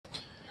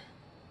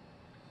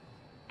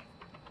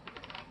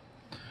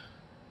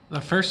The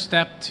first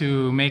step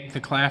to make the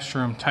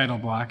classroom title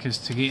block is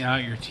to get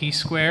out your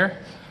T-square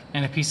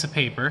and a piece of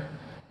paper.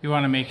 You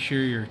want to make sure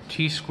your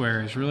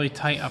T-square is really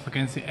tight up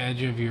against the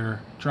edge of your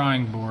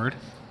drawing board.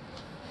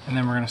 And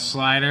then we're going to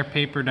slide our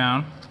paper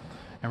down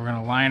and we're going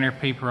to line our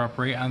paper up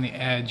right on the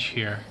edge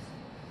here.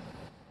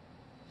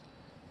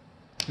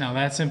 Now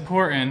that's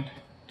important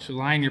to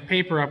line your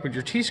paper up with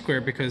your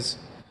T-square because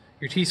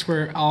your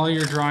T-square, all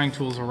your drawing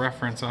tools will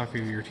reference off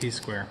of your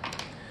T-square.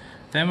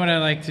 Then what I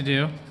like to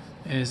do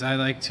is I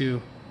like to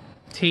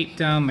tape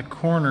down the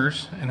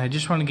corners, and I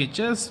just want to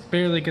just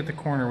barely get the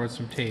corner with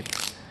some tape.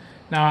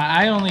 Now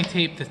I only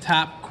tape the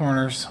top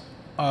corners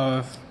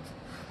of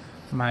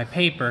my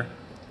paper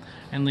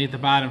and leave the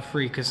bottom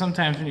free, because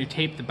sometimes when you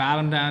tape the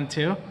bottom down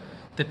too,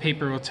 the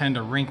paper will tend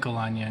to wrinkle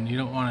on you and you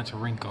don't want it to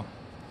wrinkle.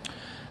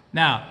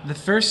 Now the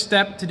first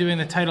step to doing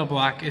the title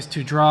block is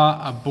to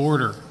draw a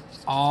border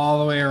all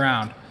the way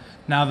around.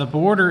 Now the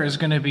border is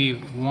going to be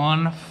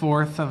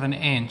 1/4 of an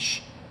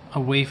inch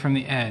away from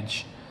the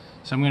edge.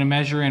 So I'm going to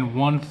measure in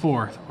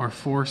 1/4 or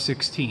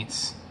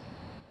 4/16.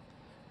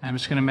 I'm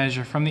just going to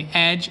measure from the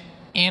edge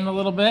in a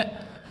little bit,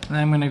 and then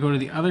I'm going to go to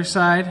the other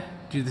side,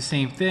 do the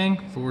same thing,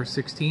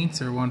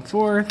 4/16 or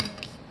 1/4.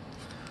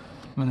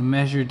 I'm going to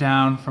measure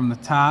down from the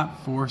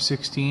top,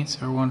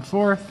 4/16 or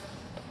 1/4,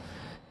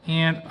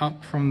 and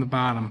up from the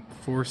bottom,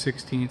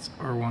 4/16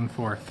 or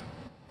 1/4.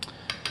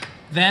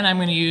 Then I'm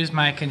going to use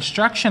my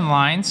construction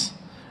lines,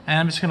 and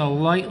I'm just going to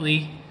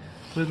lightly,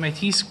 with my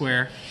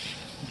T-square,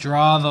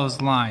 draw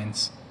those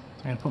lines.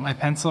 I'm going to put my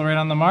pencil right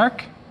on the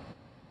mark.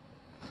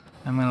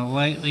 I'm going to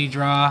lightly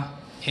draw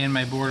in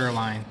my border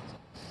line.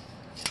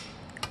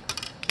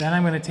 Then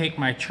I'm going to take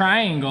my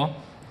triangle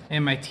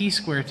and my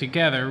T-square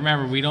together.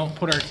 Remember, we don't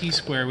put our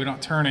T-square, we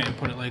don't turn it and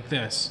put it like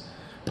this.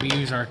 We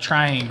use our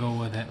triangle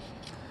with it.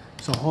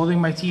 So holding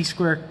my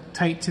T-square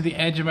tight to the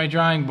edge of my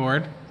drawing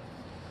board,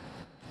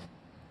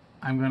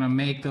 I'm going to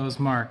make those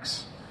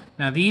marks.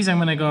 Now these I'm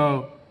going to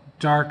go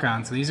dark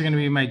on, so these are going to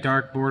be my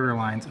dark border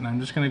lines, and I'm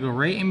just going to go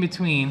right in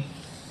between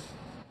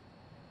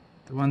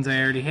the ones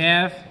I already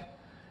have,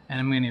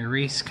 and I'm going to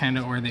erase kind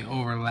of where they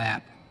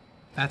overlap.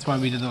 That's why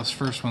we did those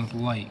first ones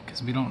light,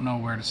 because we don't know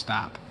where to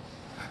stop.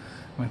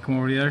 I'm going to come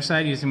over to the other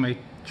side using my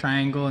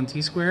triangle and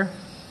T-square.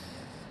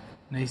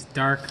 Nice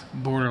dark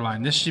border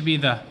line. This should be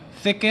the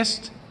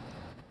thickest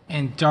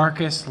and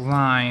darkest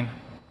line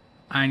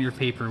on your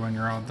paper when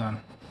you're all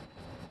done.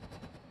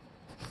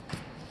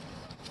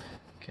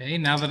 Okay,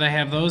 now that I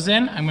have those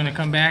in, I'm going to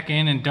come back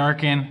in and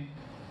darken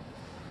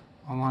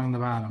along the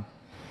bottom.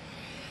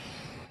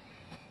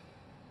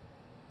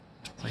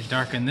 So I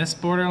darken this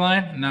border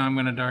line, and now I'm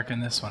going to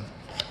darken this one.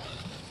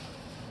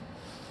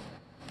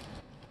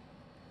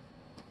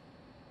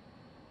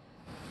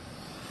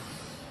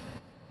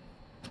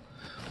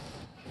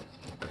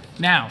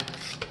 Now,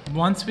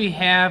 once we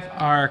have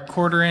our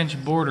 1/4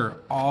 inch border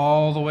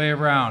all the way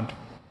around,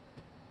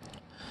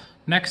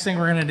 next thing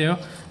we're going to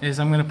do is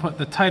I'm going to put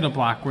the title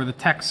block where the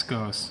text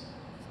goes.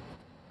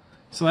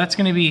 So that's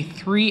going to be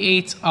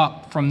 3/8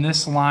 up from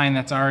this line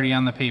that's already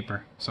on the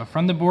paper. So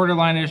from the border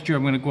line I just drew,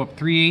 I'm going to go up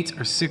 3/8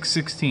 or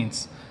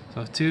 6/16.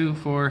 So 2,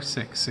 4,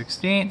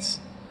 6/16.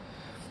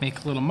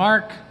 Make a little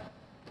mark.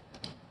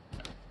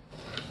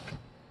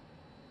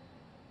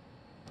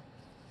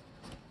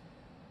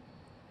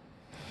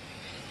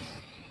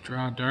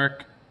 Draw a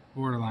dark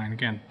border line.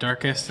 Again,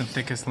 darkest and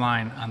thickest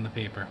line on the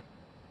paper.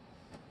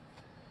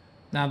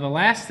 Now the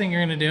last thing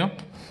you're going to do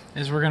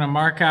is we're going to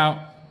mark out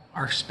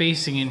our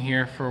spacing in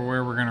here for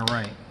where we're going to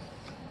write.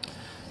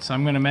 So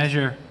I'm going to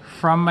measure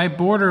from my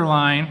border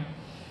line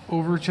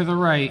over to the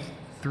right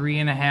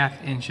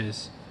 3.5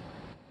 inches.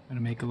 I'm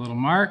going to make a little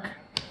mark.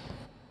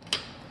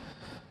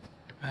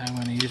 I'm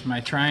going to use my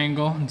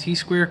triangle and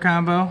T-square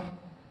combo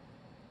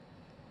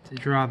to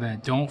draw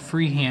that. Don't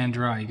freehand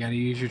draw. You got to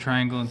use your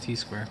triangle and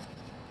T-square.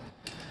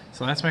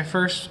 So that's my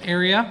first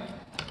area.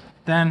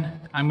 Then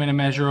I'm going to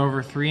measure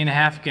over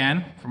 3.5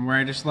 again from where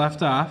I just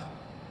left off.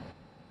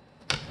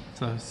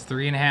 So it's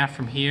 3.5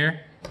 from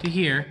here to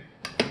here.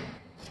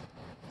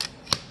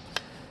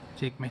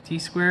 Take my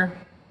T-square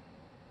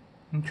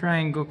and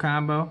triangle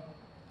combo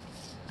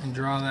and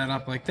draw that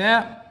up like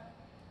that.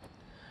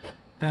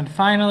 Then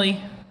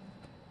finally,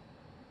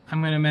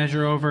 I'm going to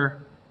measure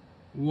over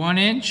 1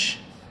 inch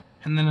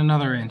and then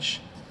another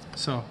inch.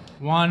 So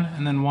 1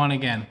 and then 1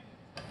 again.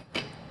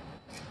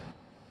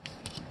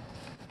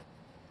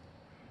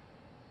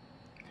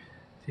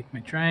 Take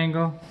my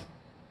triangle,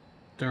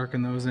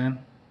 darken those in.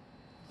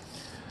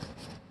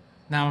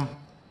 Now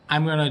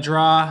I'm going to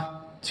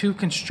draw 2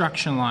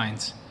 construction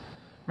lines.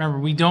 Remember,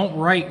 we don't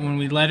write when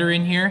we letter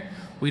in here.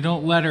 We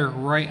don't letter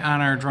right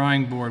on our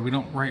drawing board. We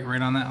don't write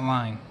right on that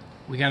line.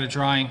 We got to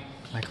draw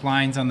like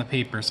lines on the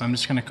paper. So I'm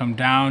just going to come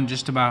down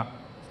just about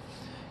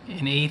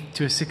 1/8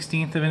 to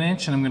 1/16 of an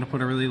inch, and I'm going to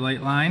put a really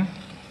light line.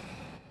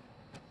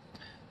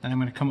 Then I'm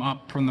going to come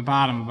up from the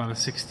bottom about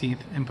 1/16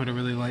 and put a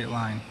really light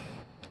line.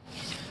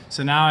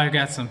 So now I've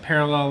got some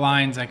parallel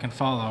lines I can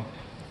follow.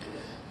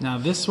 Now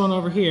this one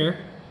over here,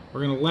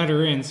 we're going to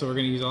letter in, so we're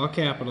going to use all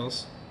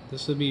capitals.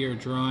 This will be your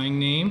drawing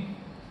name.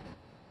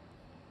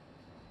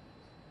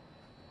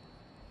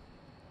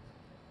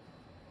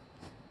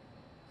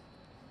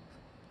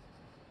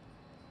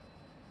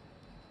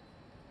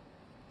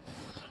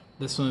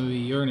 This one will be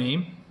your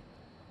name.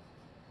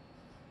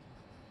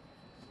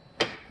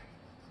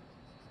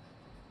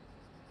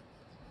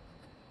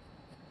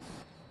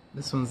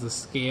 This one's the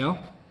scale.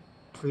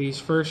 For these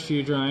first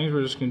few drawings,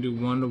 we're just going to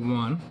do 1 to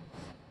 1.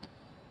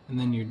 And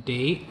then your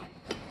date.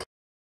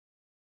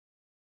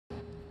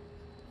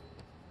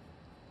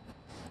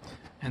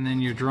 And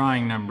then your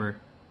drawing number.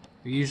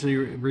 We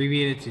usually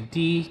abbreviate it to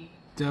D,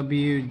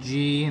 W,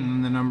 G, and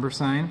then the number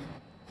sign.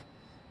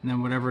 And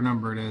then whatever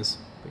number it is,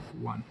 like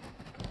 1.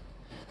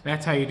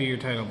 That's how you do your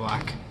title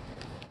block.